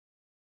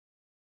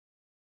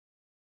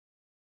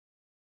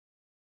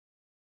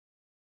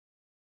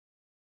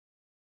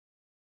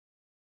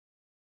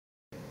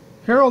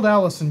Harold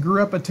Allison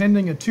grew up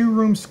attending a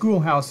two-room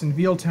schoolhouse in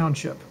Veal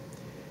Township.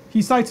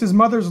 He cites his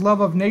mother's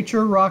love of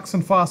nature, rocks,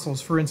 and fossils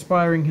for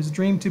inspiring his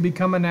dream to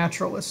become a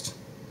naturalist.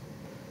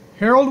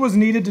 Harold was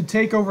needed to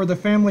take over the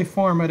family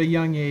farm at a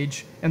young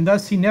age, and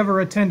thus he never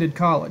attended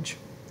college.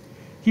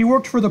 He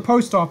worked for the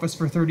post office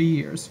for 30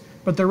 years,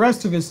 but the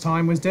rest of his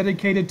time was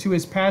dedicated to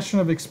his passion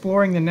of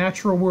exploring the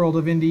natural world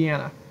of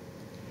Indiana.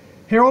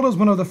 Harold is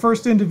one of the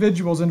first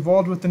individuals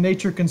involved with the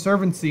Nature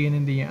Conservancy in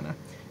Indiana,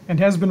 and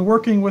has been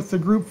working with the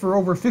group for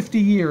over 50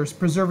 years,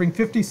 preserving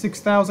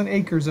 56,000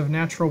 acres of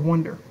natural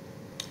wonder.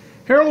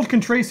 Harold can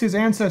trace his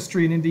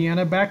ancestry in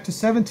Indiana back to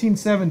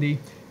 1770,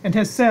 and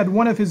has said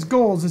one of his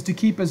goals is to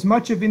keep as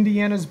much of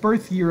Indiana's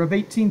birth year of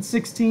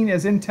 1816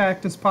 as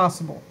intact as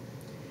possible.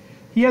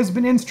 He has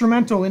been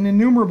instrumental in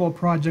innumerable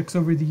projects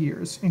over the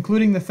years,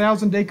 including the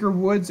 1,000-acre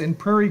woods and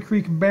Prairie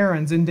Creek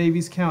Barrens in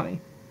Daviess County.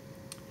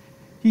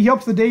 He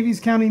helped the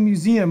Daviess County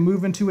Museum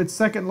move into its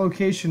second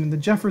location in the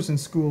Jefferson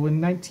School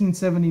in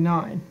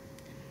 1979.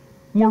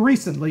 More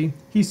recently,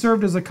 he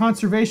served as a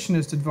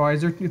conservationist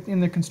advisor in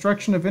the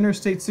construction of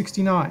Interstate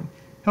 69,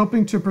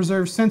 helping to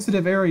preserve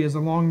sensitive areas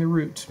along the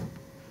route.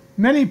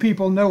 Many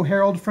people know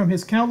Harold from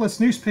his countless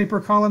newspaper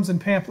columns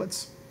and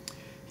pamphlets.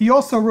 He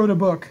also wrote a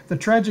book, The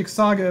Tragic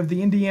Saga of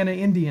the Indiana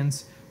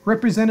Indians,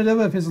 representative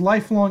of his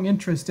lifelong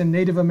interest in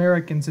Native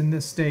Americans in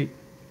this state.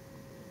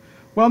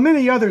 While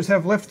many others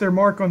have left their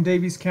mark on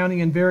Daviess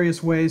County in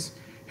various ways,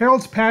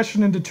 Harold's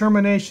passion and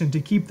determination to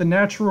keep the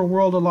natural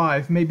world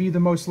alive may be the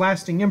most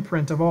lasting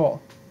imprint of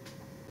all.